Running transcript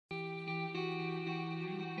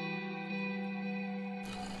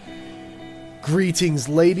Greetings,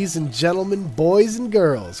 ladies and gentlemen, boys and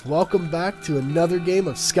girls. Welcome back to another game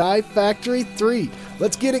of Sky Factory 3.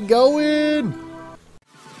 Let's get it going!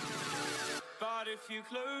 But if you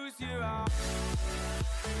close your eyes,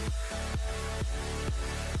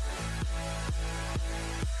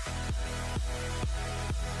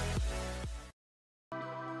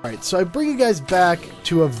 Alright, so I bring you guys back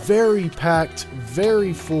to a very packed,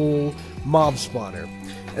 very full mob spawner.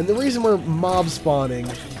 And the reason we're mob spawning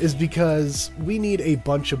is because we need a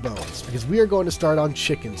bunch of bones, because we are going to start on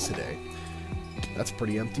chickens today. That's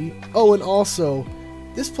pretty empty. Oh, and also,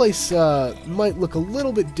 this place might look a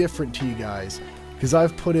little bit different to you guys, because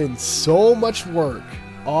I've put in so much work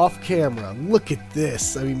off camera. Look at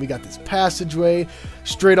this. I mean, we got this passageway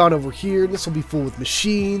straight on over here, and this will be full with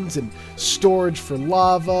machines and storage for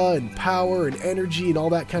lava and power and energy and all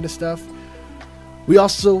that kind of stuff. We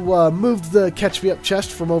also moved the Catch Me Up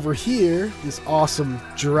chest from over here. This awesome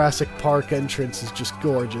Jurassic Park entrance is just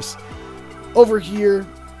gorgeous. Over here,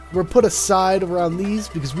 we're put a side around these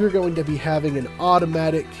because we're going to be having an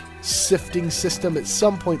automatic sifting system at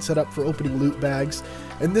some point set up for opening loot bags.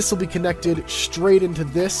 And this will be connected straight into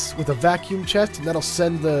this with a vacuum chest, and that'll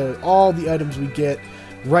send all the items we get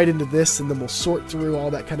right into this, and then we'll sort through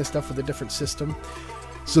all that kind of stuff with a different system.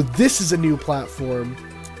 So this is a new platform.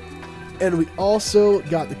 And we also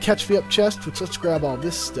got the Catch Me Up chest, which let's grab all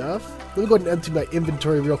this stuff. Let me go ahead and empty my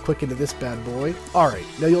inventory real quick into this bad boy. Alright,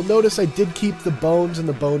 now you'll notice I did keep the bones and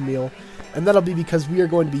the bone meal, and that'll be because we are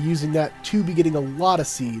going to be using that to be getting a lot of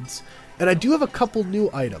seeds. And I do have a couple new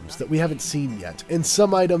items that we haven't seen yet, and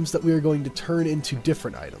some items that we are going to turn into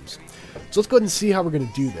different items. So let's go ahead and see how we're going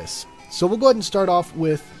to do this. So we'll go ahead and start off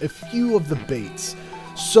with a few of the baits.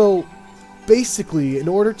 So basically, in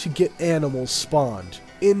order to get animals spawned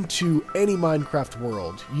into any Minecraft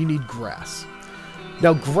world, you need grass.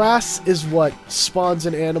 Now, grass is what spawns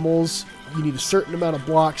in animals. You need a certain amount of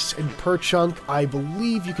blocks, and per chunk, I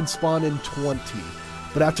believe you can spawn in 20.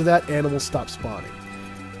 But after that, animals stop spawning.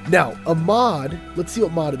 Now, a mod, let's see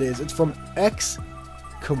what mod it is. It's from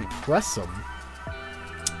Compressum.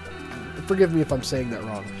 Forgive me if I'm saying that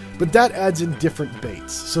wrong. But that adds in different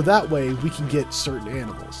baits, so that way we can get certain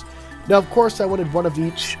animals. Now, of course, I wanted one of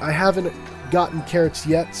each. I haven't gotten carrots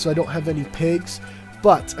yet, so I don't have any pigs,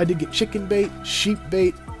 but I did get chicken bait, sheep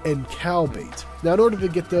bait, and cow bait. Now, in order to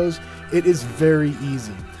get those, it is very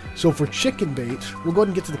easy. So for chicken bait, we'll go ahead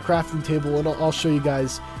and get to the crafting table, and I'll show you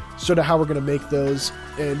guys sort of how we're going to make those,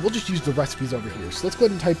 and we'll just use the recipes over here. So let's go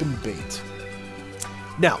ahead and type in bait.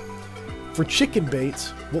 Now, for chicken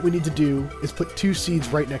bait, what we need to do is put 2 seeds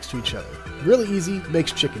right next to each other. Really easy,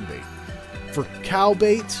 makes chicken bait. For cow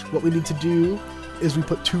bait, what we need to do is we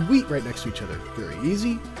put 2 wheat right next to each other. Very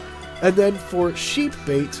easy. And then for sheep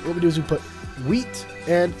bait, what we do is we put wheat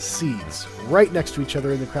and seeds right next to each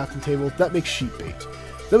other in the crafting table. That makes sheep bait.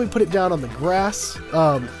 Then we put it down on the grass.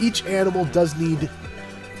 Each animal does need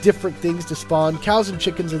different things to spawn. Cows and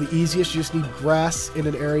chickens are the easiest. You just need grass in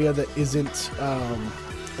an area that isn't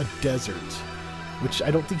a desert, which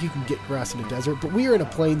I don't think you can get grass in a desert, but we are in a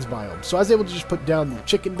plains biome. So I was able to just put down the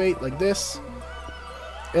chicken bait like this,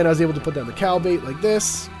 and I was able to put down the cow bait like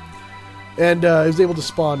this, and I was able to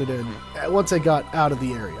spawn it in once I got out of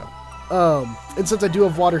the area. And since I do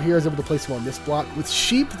have water here, I was able to place them on this block. With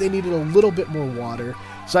sheep, they needed a little bit more water,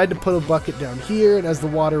 so I had to put a bucket down here, and as the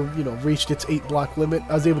water, reached its 8-block limit,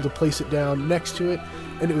 I was able to place it down next to it,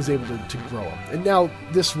 and it was able to grow them. And now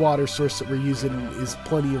this water source that we're using is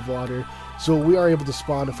plenty of water, so we are able to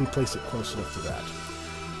spawn if we place it close enough to that.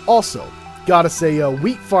 Also, got us a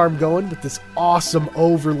wheat farm going with this awesome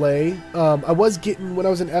overlay. I was getting, when I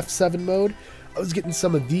was in F7 mode, I was getting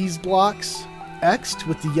some of these blocks X'd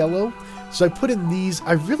with the yellow. So I put in these.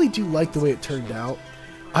 I really do like the way it turned out.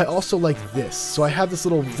 I also like this. So I have this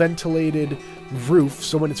little ventilated roof,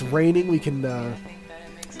 so when it's raining, we can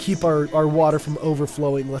keep our water from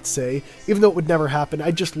overflowing, let's say. Even though it would never happen, I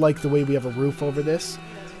just like the way we have a roof over this.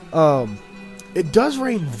 It does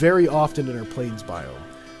rain very often in our plains biome.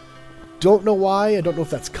 Don't know why. I don't know if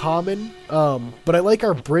that's common. But I like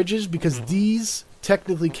our bridges because these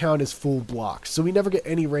technically count as full blocks. So we never get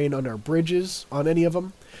any rain on our bridges, on any of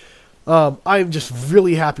them. I'm just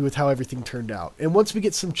really happy with how everything turned out. And once we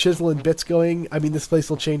get some chisel and bits going, I mean, this place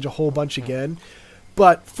will change a whole bunch again.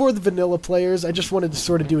 But for the vanilla players, I just wanted to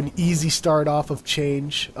sort of do an easy start off of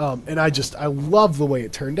change. And I love the way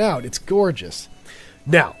it turned out. It's gorgeous.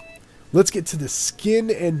 Now, let's get to the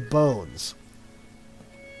skin and bones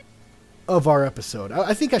of our episode.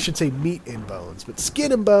 I think I should say meat and bones, but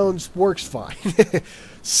skin and bones works fine.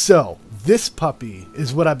 So, this puppy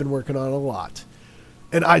is what I've been working on a lot.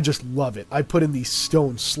 and I just love it. I put in these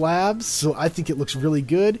stone slabs, so I think it looks really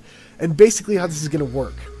good. And basically how this is going to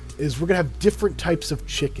work is we're going to have different types of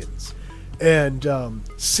chickens. And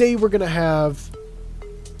say we're going to have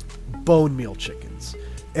bone meal chickens,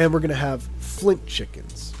 and we're going to have flint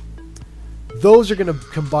chickens. Those are going to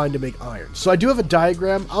combine to make iron. So I do have a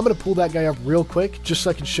diagram. I'm going to pull that guy up real quick just so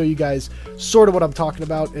I can show you guys sort of what I'm talking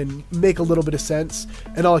about and make a little bit of sense.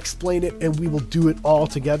 And I'll explain it, and we will do it all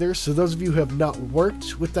together. So those of you who have not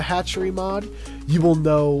worked with the hatchery mod, you will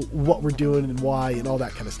know what we're doing and why and all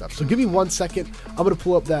that kind of stuff. So give me 1 second. I'm going to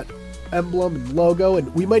pull up that emblem and logo,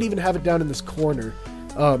 and we might even have it down in this corner,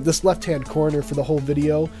 this left-hand corner for the whole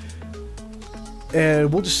video.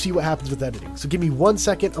 And we'll just see what happens with editing. So give me 1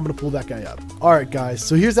 second. I'm going to pull that guy up. All right, guys.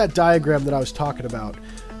 So here's that diagram that I was talking about.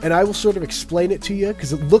 And I will sort of explain it to you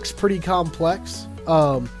because it looks pretty complex.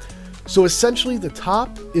 So essentially the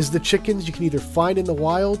top is the chickens you can either find in the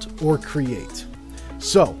wild or create.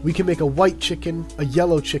 So we can make a white chicken, a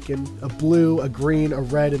yellow chicken, a blue, a green, a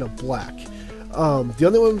red, and a black. The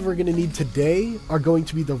only ones we're going to need today are going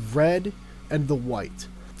to be the red and the white,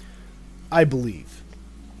 I believe.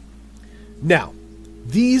 Now,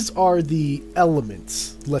 these are the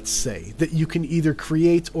elements, let's say, that you can either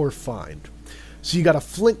create or find. So you got a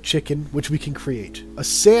flint chicken, which we can create, a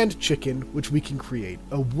sand chicken, which we can create,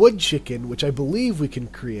 a wood chicken, which I believe we can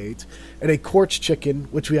create, and a quartz chicken,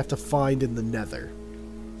 which we have to find in the nether.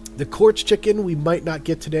 The quartz chicken we might not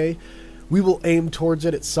get today. We will aim towards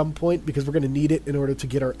it at some point because we're going to need it in order to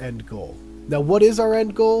get our end goal. Now, what is our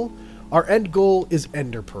end goal? Our end goal is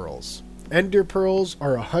ender pearls. Ender pearls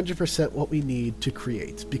are 100% what we need to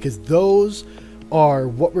create because those are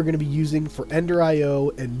what we're going to be using for Ender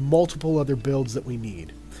IO and multiple other builds that we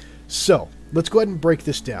need. So let's go ahead and break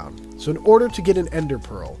this down. So in order to get an ender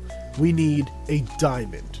pearl, we need a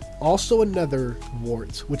diamond, also another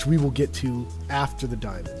wart, which we will get to after the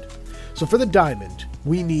diamond. So for the diamond,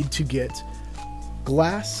 we need to get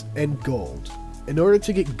glass and gold. In order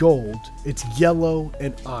to get gold, it's yellow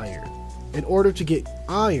and iron. In order to get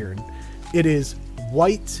iron, it is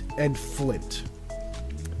white and flint.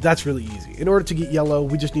 That's really easy. In order to get yellow,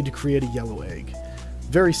 we just need to create a yellow egg.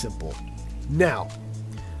 Very simple. Now,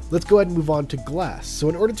 let's go ahead and move on to glass. So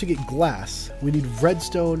in order to get glass, we need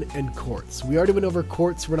redstone and quartz. We already went over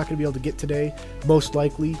quartz. We're not going to be able to get today, most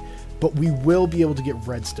likely, but we will be able to get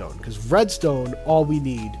redstone because redstone, all we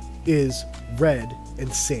need is red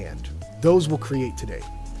and sand. Those we'll create today.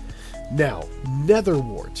 Now, nether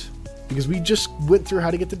wart. Because we just went through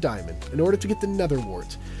how to get the diamond. In order to get the nether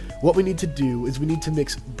wart, what we need to do is we need to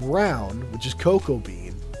mix brown, which is cocoa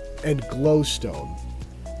bean, and glowstone.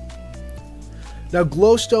 Now,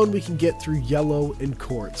 glowstone we can get through yellow and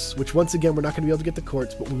quartz, which once again, we're not going to be able to get the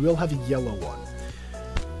quartz, but we will have a yellow one.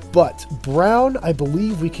 But brown, I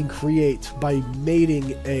believe we can create by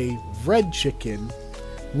mating a red chicken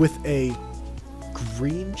with a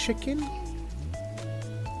green chicken?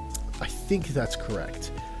 I think that's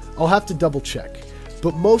correct. I'll have to double check.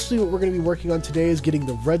 But mostly what we're going to be working on today is getting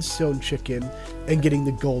the redstone chicken and getting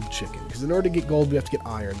the gold chicken. Because in order to get gold, we have to get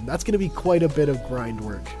iron. That's going to be quite a bit of grind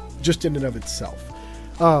work, just in and of itself.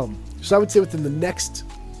 So I would say within the next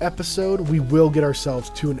episode, we will get ourselves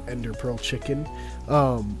to an ender pearl chicken.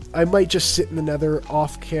 I might just sit in the nether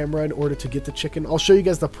off camera in order to get the chicken. I'll show you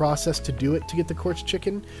guys the process to do it, to get the quartz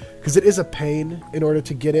chicken. Because it is a pain in order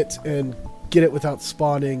to get it and get it without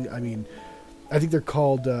spawning. I mean, I think they're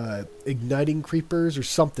called igniting creepers or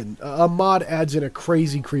something. A mod adds in a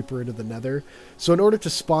crazy creeper into the nether. So in order to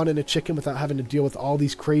spawn in a chicken without having to deal with all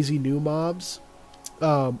these crazy new mobs,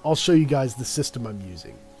 I'll show you guys the system I'm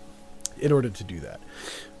using in order to do that.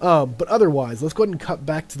 But otherwise, let's go ahead and cut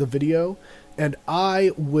back to the video, and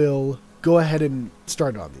I will go ahead and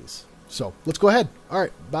start on these. So let's go ahead. All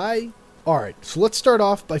right, bye. All right, so let's start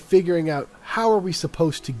off by figuring out how are we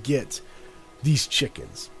supposed to get these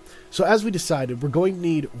chickens. So as we decided, we're going to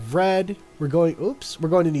need red, we're going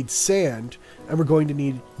to need sand, and we're going to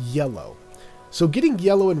need yellow. So getting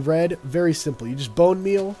yellow and red, very simple. You just bone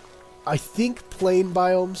meal. I think plain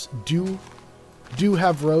biomes do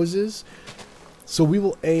have roses, so we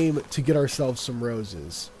will aim to get ourselves some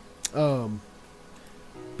roses. But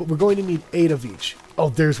we're going to need 8 of each. Oh,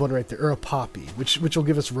 there's one right there, or a poppy, which will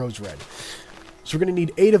give us rose red. So we're going to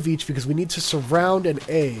need 8 of each because we need to surround an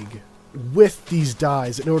egg with these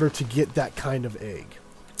dyes in order to get that kind of egg.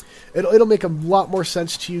 It'll make a lot more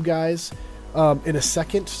sense to you guys in a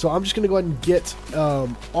second. So I'm just going to go ahead and get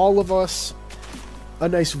all of us a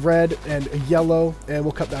nice red and a yellow, and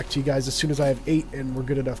we'll cut back to you guys as soon as I have 8 and we're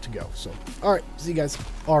good enough to go. So, alright, see you guys.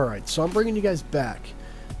 Alright, so I'm bringing you guys back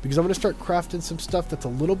because I'm going to start crafting some stuff that's a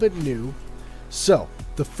little bit new. So,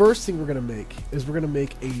 the first thing we're going to make is we're going to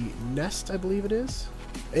make a nest, I believe it is.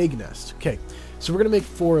 Egg nest. Okay, so we're going to make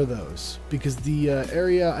 4 of those because the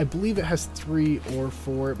area, I believe it has 3 or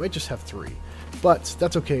 4. It might just have 3, but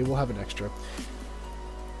that's okay. We'll have an extra.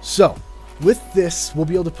 So, with this, we'll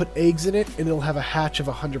be able to put eggs in it, and it'll have a hatch of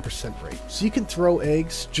 100% rate. So you can throw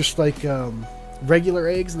eggs just like regular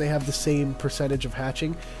eggs, and they have the same percentage of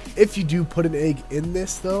hatching. If you do put an egg in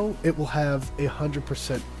this, though, it will have a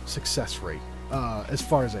 100% success rate, as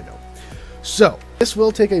far as I know. So, this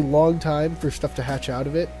will take a long time for stuff to hatch out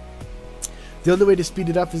of it. The only way to speed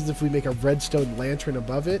it up is if we make a redstone lantern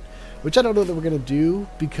above it, which I don't know that we're going to do,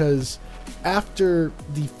 because after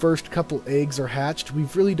the first couple eggs are hatched, we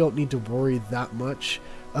really don't need to worry that much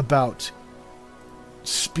about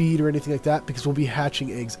speed or anything like that, because we'll be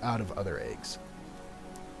hatching eggs out of other eggs.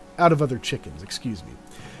 Out of other chickens, excuse me.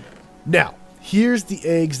 Now, here's the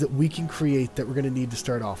eggs that we can create that we're going to need to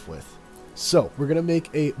start off with. So, we're going to make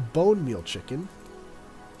a bone meal chicken.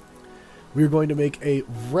 We're going to make a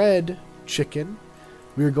red chicken.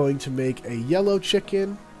 We are going to make a yellow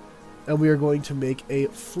chicken. And we are going to make a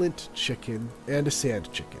flint chicken and a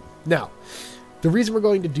sand chicken. Now, the reason we're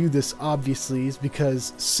going to do this, obviously, is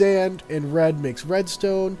because sand and red makes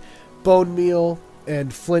redstone, bone meal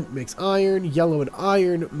and flint makes iron, yellow and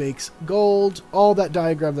iron makes gold, all that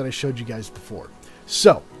diagram that I showed you guys before.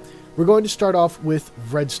 So, we're going to start off with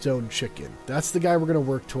redstone chicken. That's the guy we're going to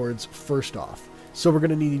work towards first off. So we're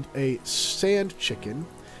going to need a sand chicken,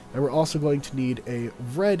 and we're also going to need a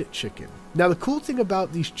red chicken. Now, the cool thing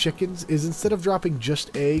about these chickens is instead of dropping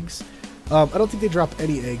just eggs, I don't think they drop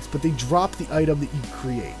any eggs, but they drop the item that you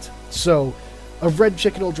create. So, a red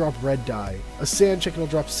chicken will drop red dye, a sand chicken will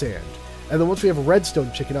drop sand, and then once we have a redstone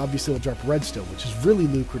chicken, obviously it'll drop redstone, which is really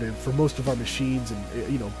lucrative for most of our machines and,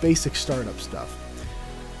 you know, basic startup stuff.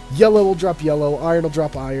 Yellow will drop yellow, iron will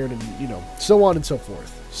drop iron, and, you know, so on and so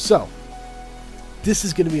forth. So, this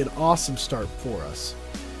is going to be an awesome start for us.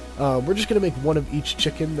 We're just going to make one of each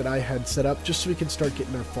chicken that I had set up just so we can start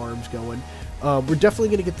getting our farms going. We're definitely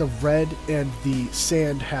going to get the red and the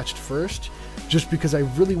sand hatched first, just because I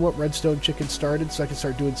really want redstone chicken started so I can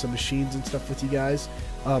start doing some machines and stuff with you guys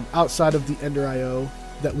outside of the Ender IO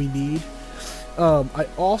that we need. I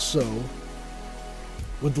also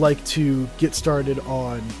would like to get started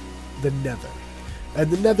on the nether.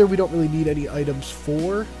 And the nether we don't really need any items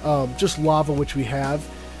for, just lava, which we have.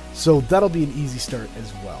 So that'll be an easy start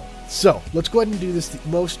as well. So let's go ahead and do this the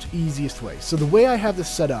most easiest way. So the way I have this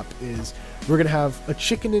set up is we're going to have a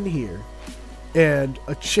chicken in here and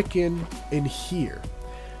a chicken in here.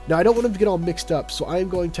 Now I don't want them to get all mixed up, so I'm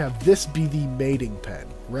going to have this be the mating pen,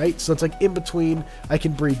 right? So it's like in between, I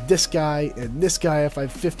can breed this guy and this guy if I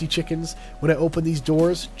have 50 chickens. When I open these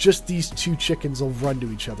doors, just these 2 chickens will run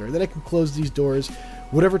to each other. And then I can close these doors.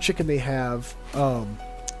 Whatever chicken they have,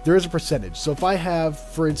 there is a percentage. So if I have,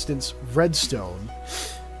 for instance, redstone,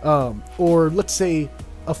 or let's say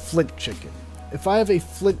a flint chicken. If I have a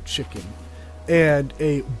flint chicken and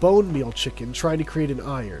a bone meal chicken trying to create an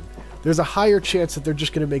iron, there's a higher chance that they're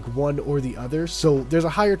just going to make one or the other. So there's a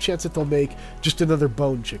higher chance that they'll make just another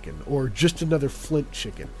bone chicken or just another flint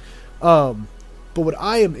chicken. But what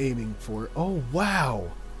I am aiming for, oh wow.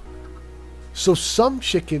 So some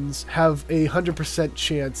chickens have a 100%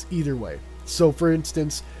 chance either way. So for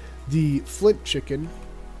instance, the flint chicken,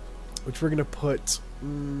 which we're going to put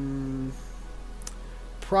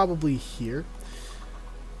probably here.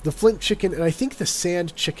 The flint chicken, and I think the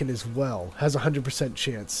sand chicken as well, has a 100%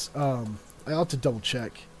 chance. I'll have to double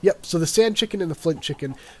check. Yep, so the sand chicken and the flint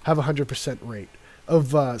chicken have a 100% rate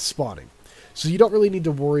of spawning. So you don't really need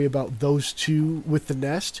to worry about those two with the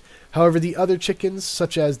nest. However, the other chickens,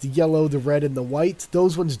 such as the yellow, the red, and the white,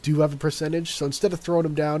 those ones do have a percentage. So instead of throwing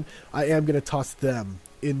them down, I am going to toss them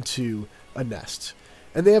into a nest.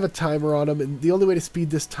 And they have a timer on them, and the only way to speed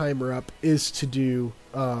this timer up is to do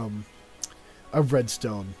a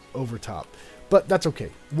redstone over top. But that's okay.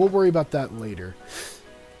 We'll worry about that later.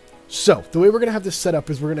 So, the way we're going to have this set up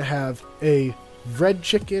is we're going to have a red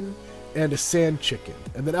chicken and a sand chicken.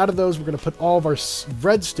 And then out of those, we're going to put all of our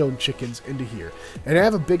redstone chickens into here. And I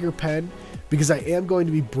have a bigger pen because I am going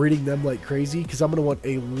to be breeding them like crazy because I'm going to want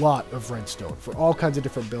a lot of redstone for all kinds of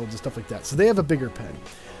different builds and stuff like that. So they have a bigger pen.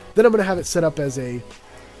 Then I'm going to have it set up as a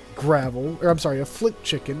a flint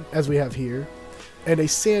chicken, as we have here, and a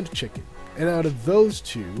sand chicken. And out of those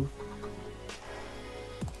two,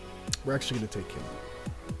 we're actually going to take him.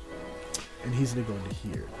 And he's going to go into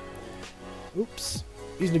here. Oops.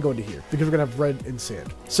 He's going to go into here, because we're going to have red and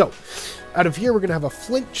sand. So, out of here, we're going to have a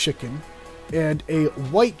flint chicken and a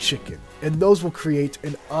white chicken. And those will create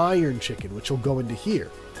an iron chicken, which will go into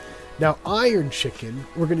here. Now, iron chicken,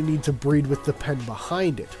 we're going to need to breed with the pen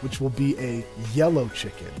behind it, which will be a yellow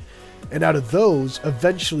chicken. And out of those,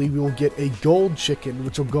 eventually we will get a gold chicken,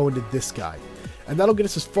 which will go into this guy. And that'll get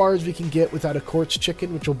us as far as we can get without a quartz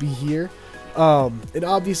chicken, which will be here. And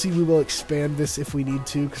obviously we will expand this if we need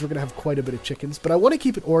to, because we're going to have quite a bit of chickens. But I want to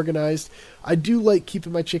keep it organized. I do like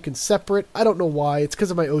keeping my chickens separate. I don't know why. It's because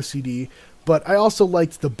of my OCD. But I also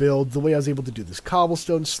liked the build, the way I was able to do this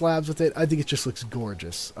cobblestone slabs with it. I think it just looks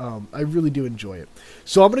gorgeous. I really do enjoy it.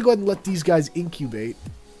 So I'm going to go ahead and let these guys incubate.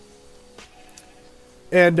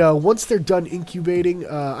 And once they're done incubating,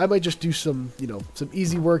 I might just do some, some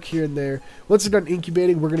easy work here and there. Once they're done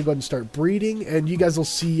incubating, we're going to go ahead and start breeding. And you guys will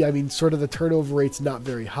see, sort of the turnover rate's not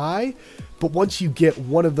very high. But once you get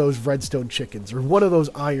one of those redstone chickens or one of those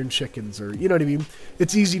iron chickens, or you know what I mean,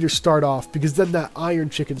 it's easy to start off because then that iron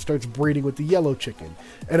chicken starts breeding with the yellow chicken.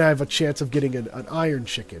 And I have a chance of getting an iron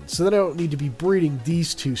chicken. So then I don't need to be breeding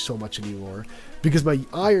these two so much anymore, because my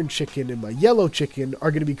iron chicken and my yellow chicken are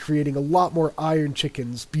going to be creating a lot more iron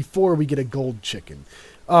chickens before we get a gold chicken.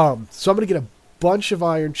 So I'm going to get a bunch of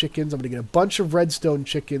iron chickens. I'm going to get a bunch of redstone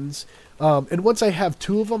chickens. And once I have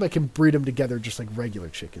two of them, I can breed them together just like regular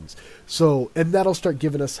chickens. And that'll start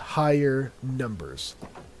giving us higher numbers.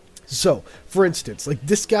 So, for instance, like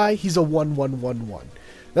this guy, he's a 1111.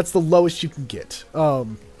 That's the lowest you can get.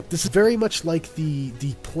 This is very much like the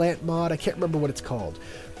plant mod. I can't remember what it's called.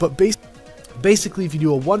 But basically, if you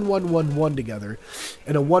do a 1111 together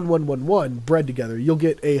and a 1111 bred together, you'll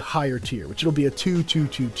get a higher tier, which it'll be a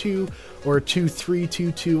 2222 or a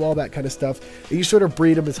 2322, all that kind of stuff. And you sort of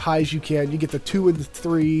breed them as high as you can. You get the 2 and the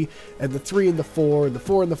 3, and the 3 and the 4, and the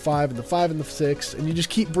 4 and the 5, and the 5 and the 6, and you just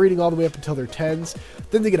keep breeding all the way up until they're 10s.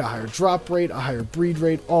 Then they get a higher drop rate, a higher breed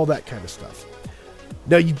rate, all that kind of stuff.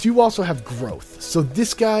 Now, you do also have growth. So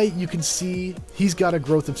this guy, you can see he's got a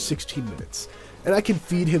growth of 16 minutes. And I can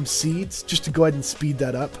feed him seeds just to go ahead and speed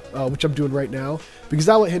that up, which I'm doing right now, because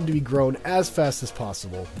I want him to be grown as fast as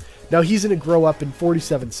possible. Now, he's going to grow up in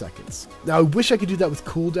 47 seconds. Now, I wish I could do that with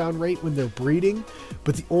cooldown rate when they're breeding,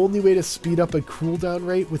 but the only way to speed up a cooldown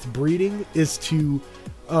rate with breeding is to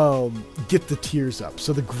get the tiers up.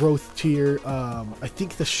 So the growth tier, I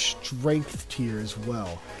think the strength tier as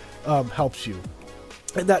well, helps you.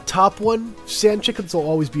 And that top one, sand chickens will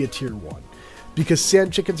always be a tier 1. Because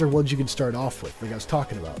sand chickens are ones you can start off with, like I was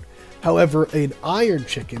talking about. However, an iron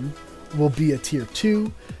chicken will be a tier 2,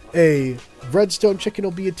 a redstone chicken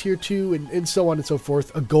will be a tier 2, and so on and so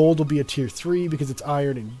forth. A gold will be a tier 3 because it's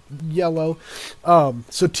iron and yellow.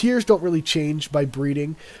 So tiers don't really change by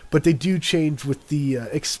breeding, but they do change with the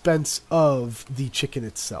expense of the chicken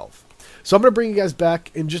itself. So I'm going to bring you guys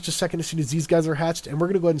back in just a second as soon as these guys are hatched, and we're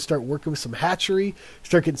going to go ahead and start working with some hatchery,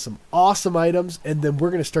 start getting some awesome items, and then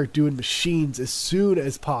we're going to start doing machines as soon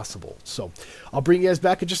as possible. So I'll bring you guys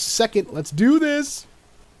back in just a second. Let's do this!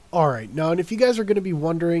 Alright, now, and if you guys are going to be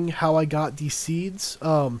wondering how I got these seeds,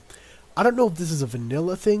 I don't know if this is a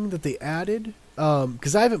vanilla thing that they added,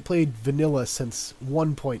 because I haven't played vanilla since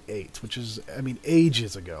 1.8, which is,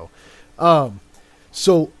 ages ago.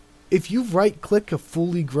 So if you right-click a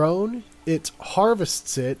fully grown, it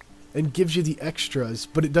harvests it and gives you the extras,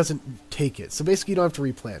 but it doesn't take it. So basically you don't have to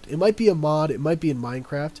replant. It might be a mod, it might be in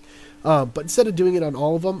Minecraft, but instead of doing it on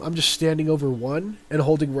all of them, I'm just standing over one and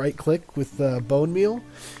holding right-click with bone meal,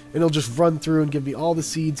 and it'll just run through and give me all the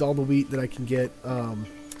seeds, all the wheat that I can get.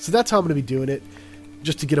 So that's how I'm going to be doing it,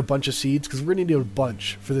 just to get a bunch of seeds, because we're going to need a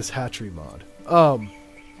bunch for this hatchery mod.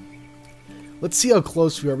 Let's see how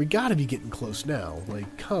close we are. We got to be getting close now.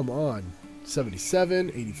 Like, come on.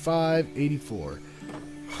 77, 85, 84.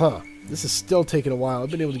 Huh. This is still taking a while.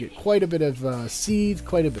 I've been able to get quite a bit of seeds,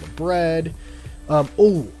 quite a bit of bread.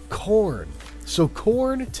 Oh, corn. So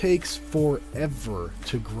corn takes forever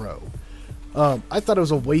to grow. I thought it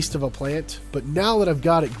was a waste of a plant, but now that I've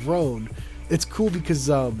got it grown, it's cool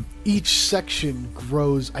because each section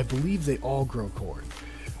grows, I believe they all grow corn.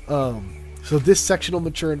 So this section will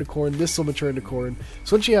mature into corn, this will mature into corn.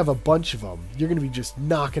 So once you have a bunch of them, you're going to be just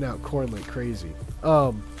knocking out corn like crazy.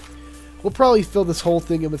 We'll probably fill this whole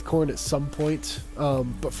thing in with corn at some point.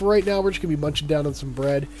 But for right now, we're just going to be munching down on some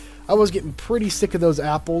bread. I was getting pretty sick of those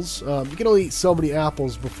apples. You can only eat so many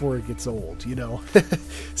apples before it gets old, you know.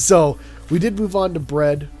 So we did move on to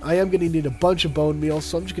bread. I am going to need a bunch of bone meal,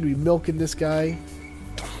 so I'm just going to be milking this guy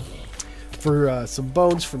for some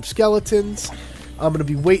bones from skeletons. I'm going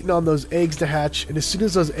to be waiting on those eggs to hatch, and as soon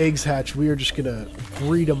as those eggs hatch, we are just going to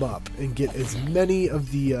breed them up and get as many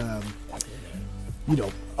of the,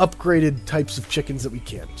 upgraded types of chickens that we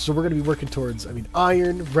can. So we're going to be working towards,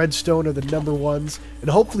 iron, redstone are the number ones, and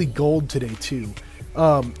hopefully gold today too.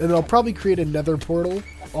 And then I'll probably create a nether portal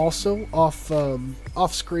also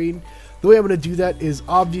off screen. The way I'm going to do that is,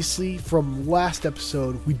 obviously from last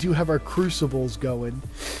episode, we do have our crucibles going.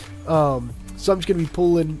 So I'm just going to be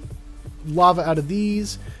pulling lava out of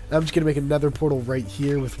these. I'm just going to make a nether portal right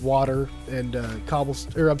here with water and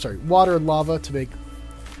water and lava to make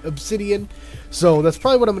obsidian. So that's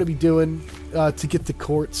probably what I'm going to be doing to get the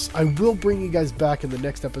quartz. I will bring you guys back in the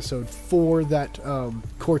next episode for that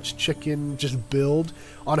quartz chicken just build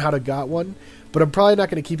on how to got one. But I'm probably not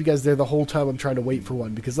going to keep you guys there the whole time I'm trying to wait for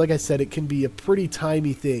one, because like I said, it can be a pretty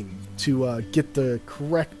timey thing to get the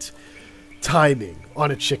correct timing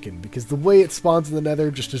on a chicken, because the way it spawns in the nether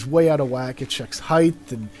just is way out of whack. It checks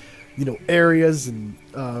height and, you know, areas and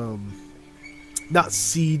not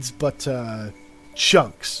seeds, but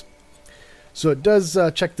chunks. So it does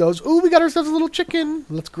check those. Ooh, we got ourselves a little chicken.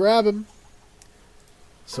 Let's grab him.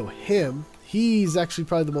 So he's actually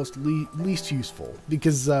probably the most least useful,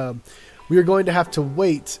 because we are going to have to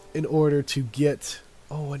wait in order to get...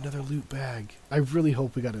 Oh, another loot bag. I really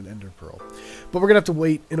hope we got an ender pearl. But we're going to have to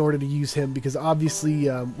wait in order to use him, because obviously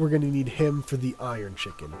we're going to need him for the iron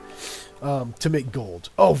chicken to make gold.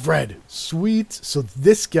 Oh, red. Sweet. So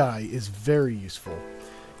this guy is very useful.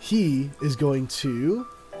 He is going to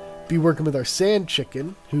be working with our sand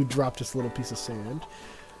chicken, who dropped us a little piece of sand.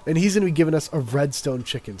 And he's going to be giving us a redstone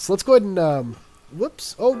chicken. So let's go ahead and...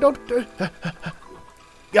 whoops. Oh, don't...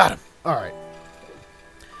 Got him. All right.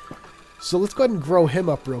 So let's go ahead and grow him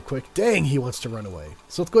up real quick. Dang, he wants to run away.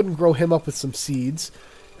 So let's go ahead and grow him up with some seeds.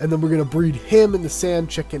 And then we're going to breed him and the sand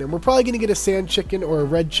chicken. And we're probably going to get a sand chicken or a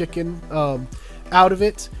red chicken out of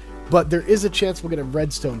it. But there is a chance we'll get a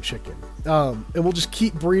redstone chicken. And we'll just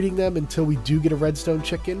keep breeding them until we do get a redstone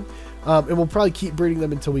chicken. And we'll probably keep breeding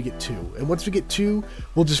them until we get 2. And once we get 2,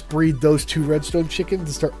 we'll just breed those 2 redstone chickens and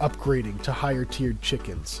start upgrading to higher tiered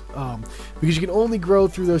chickens. Because you can only grow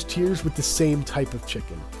through those tiers with the same type of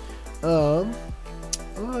chicken. Oh,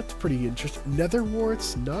 that's pretty interesting. Nether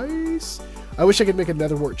warts, nice. I wish I could make a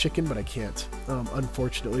nether wart chicken, but I can't.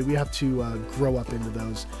 Unfortunately, we have to grow up into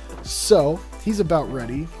those. So, he's about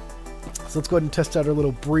ready. So let's go ahead and test out our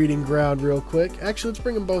little breeding ground real quick. Actually, let's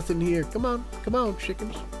bring them both in here. Come on,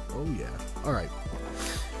 chickens. Oh, yeah. All right.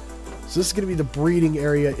 So this is going to be the breeding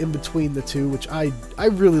area in between the two, which I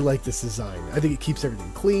really like this design. I think it keeps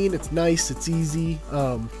everything clean. It's nice. It's easy.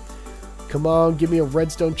 Come on, give me a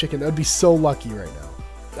redstone chicken. That would be so lucky right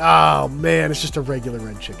now. Oh, man, it's just a regular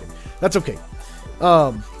red chicken. That's okay.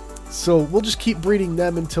 So we'll just keep breeding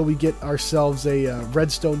them until we get ourselves a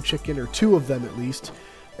redstone chicken, or 2 of them at least.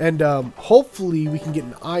 And hopefully we can get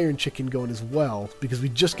an iron chicken going as well, because we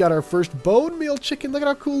just got our first bone meal chicken. Look at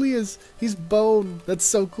how cool he is. He's bone. That's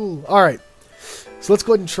so cool. All right. So let's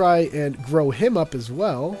go ahead and try and grow him up as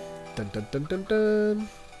well. Dun, dun, dun, dun, dun.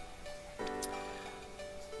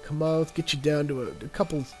 Come on, let's get you down to a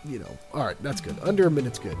couple, you know. All right, that's good. Under a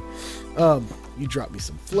minute's good. You drop me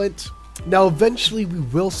some flint. Now, eventually, we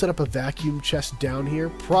will set up a vacuum chest down here.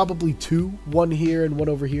 Probably 2. 1 here and 1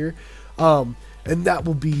 over here. And that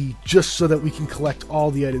will be just so that we can collect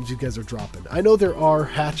all the items you guys are dropping. I know there are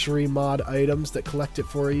hatchery mod items that collect it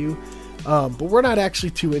for you. But we're not actually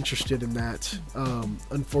too interested in that,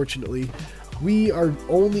 unfortunately. We are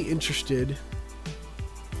only interested...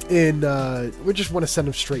 And we just want to send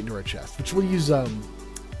them straight into our chest, which we'll use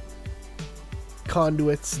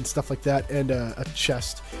conduits and stuff like that, and a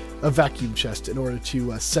vacuum chest, in order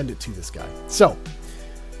to send it to this guy. So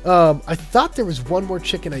I thought there was 1 more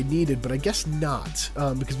chicken I needed, but I guess not,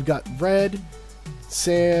 because we got red,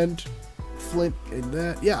 sand, flint, and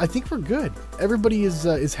that. Yeah, I think we're good. Everybody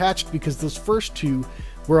is hatched, because those first 2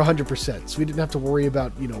 were 100%, so we didn't have to worry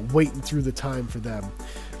about, you know, waiting through the time for them.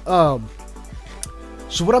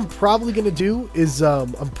 So what I'm probably going to do is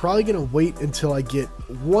I'm probably going to wait until I get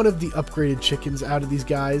 1 of the upgraded chickens out of these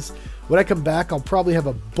guys. When I come back, I'll probably have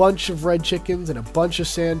a bunch of red chickens and a bunch of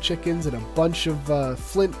sand chickens and a bunch of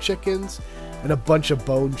flint chickens and a bunch of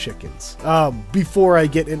bone chickens before I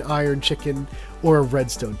get an iron chicken or a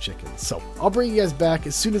redstone chicken. So I'll bring you guys back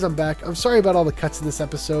as soon as I'm back. I'm sorry about all the cuts in this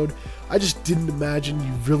episode. I just didn't imagine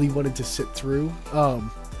you really wanted to sit through.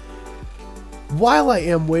 While I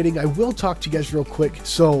am waiting, I will talk to you guys real quick.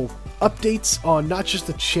 So, updates on not just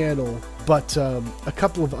the channel, but a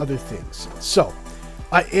couple of other things. So,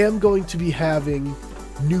 I am going to be having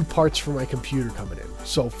new parts for my computer coming in.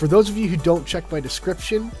 So, for those of you who don't check my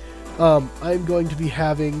description, I'm going to be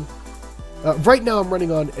having... right now, I'm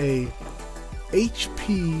running on a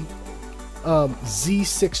HP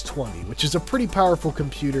Z620, which is a pretty powerful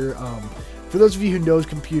computer. For those of you who knows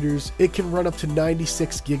computers, it can run up to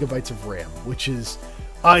 96 gigabytes of RAM, which is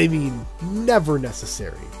I mean, never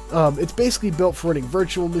necessary. It's basically built for running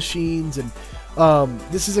virtual machines, and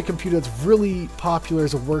this is a computer that's really popular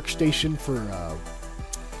as a workstation for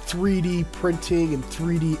 3D printing and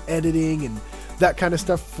 3D editing and that kind of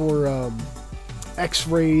stuff for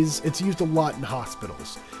X-rays. It's used a lot in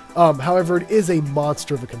hospitals. However, it is a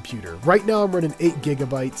monster of a computer. Right now I'm running 8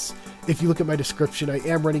 gigabytes. If you look at my description, I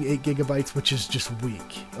am running 8 gigabytes, which is just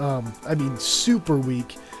weak. I mean, super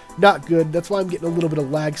weak. Not good. That's why I'm getting a little bit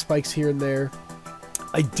of lag spikes here and there.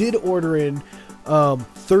 I did order in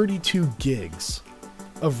 32 gigs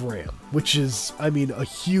of RAM, which is, I mean, a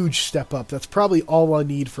huge step up. That's probably all I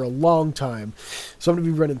need for a long time. So I'm going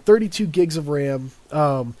to be running 32 gigs of RAM,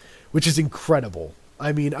 which is incredible.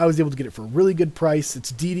 I mean, I was able to get it for a really good price.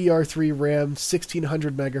 It's DDR3 RAM,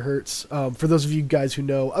 1600 megahertz. For those of you guys who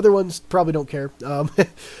know, other ones probably don't care.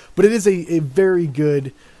 But it is a very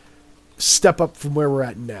good step up from where we're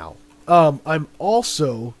at now. I'm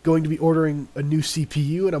also going to be ordering a new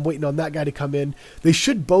CPU, and I'm waiting on that guy to come in. They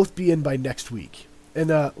should both be in by next week. And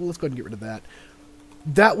let's go ahead and get rid of that.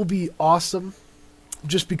 That will be awesome,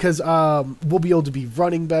 just because we'll be able to be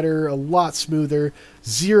running better, a lot smoother,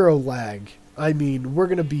 zero lag. I mean, we're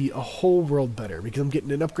going to be a whole world better because I'm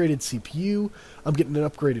getting an upgraded CPU, I'm getting an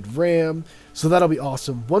upgraded RAM, so that'll be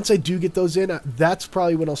awesome. Once I do get those in, that's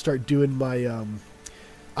probably when I'll start doing my,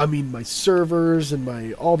 my servers and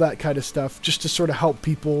my all that kind of stuff, just to sort of help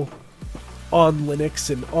people on Linux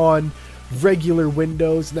and on regular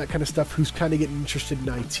Windows and that kind of stuff who's kind of getting interested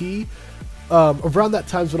in IT. Around that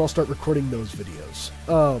time is when I'll start recording those videos.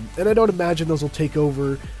 And I don't imagine those will take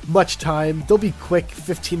over much time. They'll be quick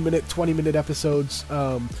 15-minute, 20-minute episodes.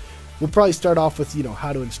 We'll probably start off with,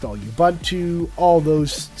 how to install Ubuntu, all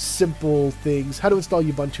those simple things. How to install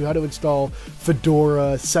Ubuntu, how to install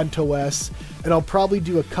Fedora, CentOS. And I'll probably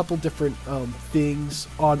do a couple different things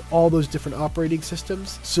on all those different operating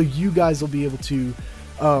systems. So you guys will be able to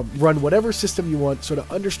run whatever system you want, sort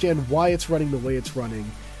of understand why it's running the way it's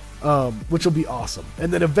running. Which will be awesome.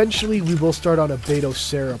 And then eventually we will start on a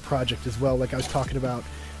Vokoscreen project as well, like I was talking about.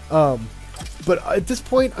 But at this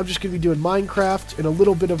point, I'm just going to be doing Minecraft and a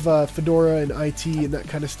little bit of Fedora and IT and that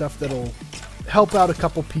kind of stuff that'll help out a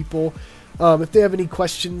couple people. If they have any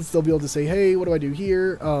questions, they'll be able to say, hey, what do I do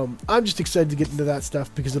here? I'm just excited to get into that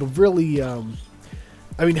stuff because it'll really,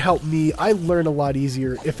 help me. I learn a lot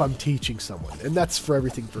easier if I'm teaching someone. And that's for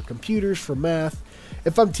everything, for computers, for math.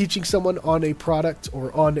 If I'm teaching someone on a product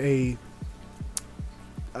or on a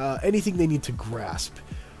anything they need to grasp,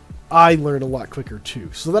 I learn a lot quicker too.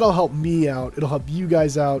 So that'll help me out. It'll help you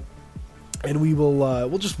guys out, and we will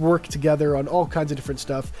we'll just work together on all kinds of different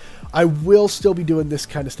stuff. I will still be doing this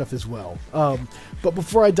kind of stuff as well. But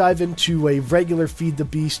before I dive into a regular Feed the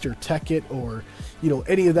Beast or Tech It or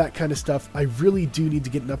any of that kind of stuff, I really do need to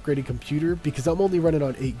get an upgraded computer because I'm only running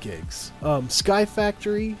on 8 gigs. Sky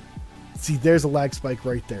Factory. See, there's a lag spike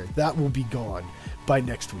right there. That will be gone by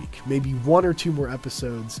next week. Maybe 1 or 2 more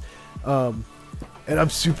episodes. And I'm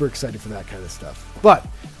super excited for that kind of stuff. But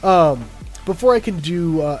before I can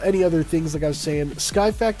do any other things, like I was saying,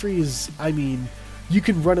 Sky Factory is, you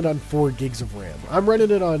can run it on 4 gigs of RAM. I'm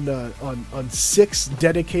running it on 6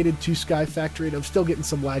 dedicated to Sky Factory, and I'm still getting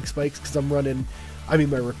some lag spikes because I'm running,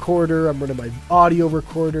 my recorder, I'm running my audio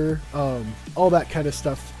recorder, all that kind of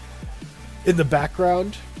stuff in the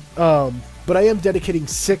background. But I am dedicating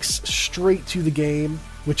 6 straight to the game,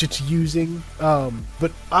 which it's using.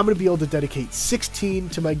 But I'm going to be able to dedicate 16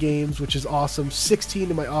 to my games, which is awesome. 16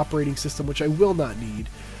 to my operating system, which I will not need.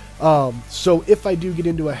 So if I do get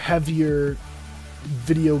into a heavier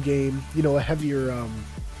video game, a heavier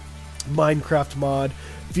Minecraft mod,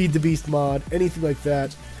 Feed the Beast mod, anything like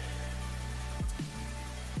that,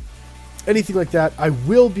 I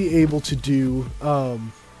will be able to do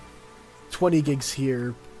 20 gigs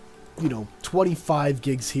here, 25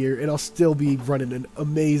 gigs here, and I'll still be running an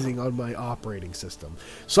amazing on my operating system.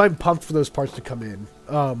 So I'm pumped for those parts to come in.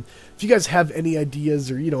 If you guys have any ideas,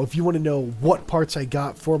 or if you want to know what parts I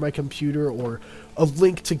got for my computer, or a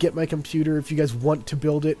link to get my computer, if you guys want to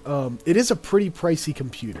build it, it is a pretty pricey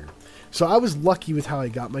computer. So I was lucky with how I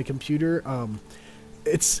got my computer.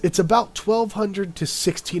 It's about $1,200 to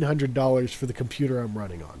 $1,600 for the computer I'm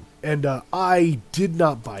running on, and I did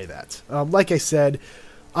not buy that. Like I said,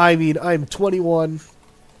 I'm 21,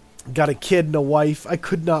 got a kid and a wife. I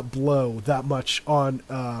could not blow that much on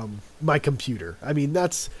my computer.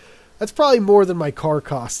 That's probably more than my car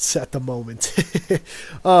costs at the moment.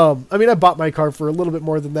 I bought my car for a little bit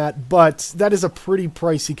more than that, but that is a pretty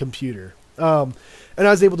pricey computer. And I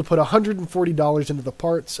was able to put $140 into the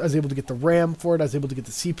parts. I was able to get the RAM for it. I was able to get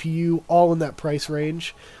the CPU, all in that price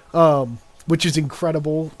range. which is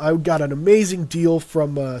incredible. I got an amazing deal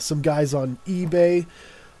from some guys on eBay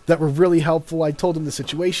that were really helpful. I told them the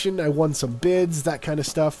situation. I won some bids, that kind of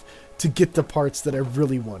stuff, to get the parts that I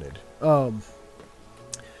really wanted.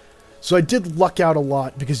 So I did luck out a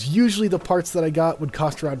lot, because usually the parts that I got would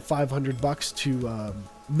cost around $500 to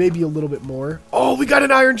maybe a little bit more. Oh, we got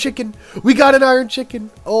an iron chicken! We got an iron chicken!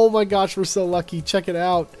 Oh my gosh, we're so lucky. Check it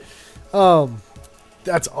out.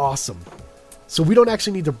 That's awesome. So we don't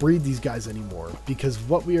actually need to breed these guys anymore, because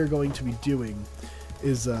what we are going to be doing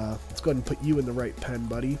is, let's go ahead and put you in the right pen,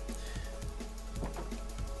 buddy.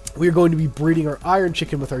 We are going to be breeding our iron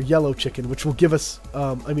chicken with our yellow chicken, which will give us,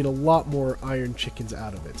 a lot more iron chickens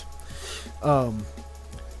out of it.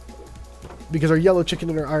 Because our yellow chicken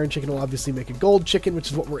and our iron chicken will obviously make a gold chicken, which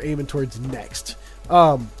is what we're aiming towards next.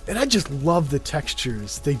 And I just love the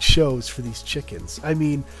textures they chose for these chickens. I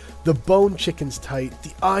mean, the bone chicken's tight.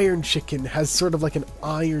 The iron chicken has sort of like an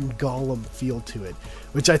iron golem feel to it,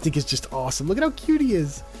 which I think is just awesome. Look at how cute he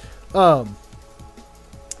is. So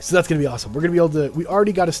that's going to be awesome. We're going to be able to... We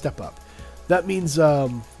already got to step up. That means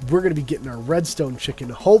we're going to be getting our redstone chicken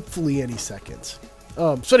hopefully any second.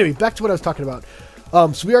 So anyway, back to what I was talking about.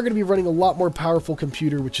 So we are going to be running a lot more powerful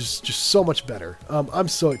computer, which is just so much better. I'm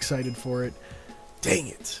so excited for it. Dang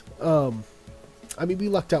it. We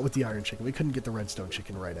lucked out with the iron chicken. We couldn't get the redstone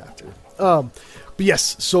chicken right after. But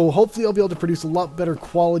yes, so hopefully I'll be able to produce a lot better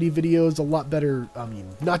quality videos, a lot better,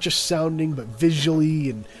 not just sounding, but visually,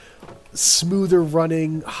 and smoother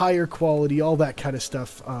running, higher quality, all that kind of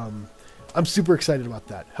stuff. I'm super excited about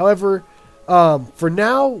that. However, for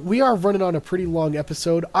now, we are running on a pretty long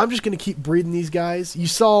episode. I'm just going to keep breeding these guys. You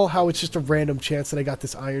saw how it's just a random chance that I got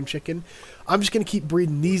this iron chicken. I'm just going to keep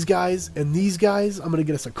breeding these guys and these guys. I'm going to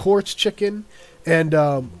get us a quartz chicken. And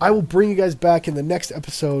I will bring you guys back in the next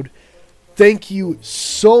episode. Thank you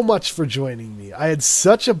so much for joining me. I had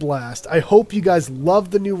such a blast. I hope you guys love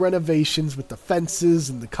the new renovations with the fences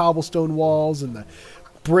and the cobblestone walls and the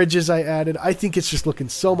bridges I added. I think it's just looking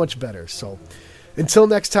so much better. So until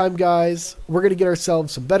next time, guys, we're going to get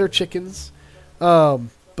ourselves some better chickens. But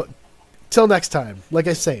till next time, like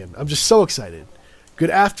I was saying, I'm just so excited. Good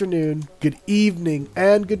afternoon, good evening,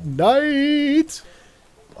 and good night.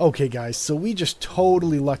 Okay, guys, so we just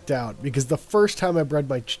totally lucked out, because the first time I bred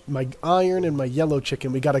my iron and my yellow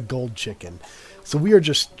chicken, we got a gold chicken. So we are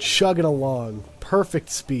just chugging along, perfect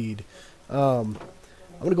speed. I'm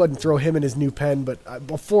going to go ahead and throw him in his new pen, but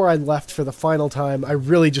before I left for the final time, I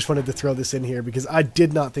really just wanted to throw this in here, because I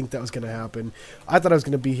did not think that was going to happen. I thought I was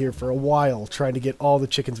going to be here for a while trying to get all the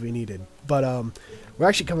chickens we needed. But we're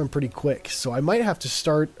actually coming pretty quick, so I might have to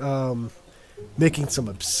start making some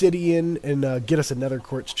obsidian and get us another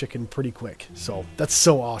quartz chicken pretty quick. So that's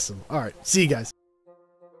so awesome. All right, see you guys.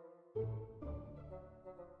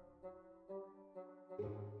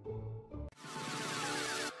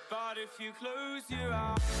 But if you close your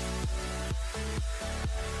eyes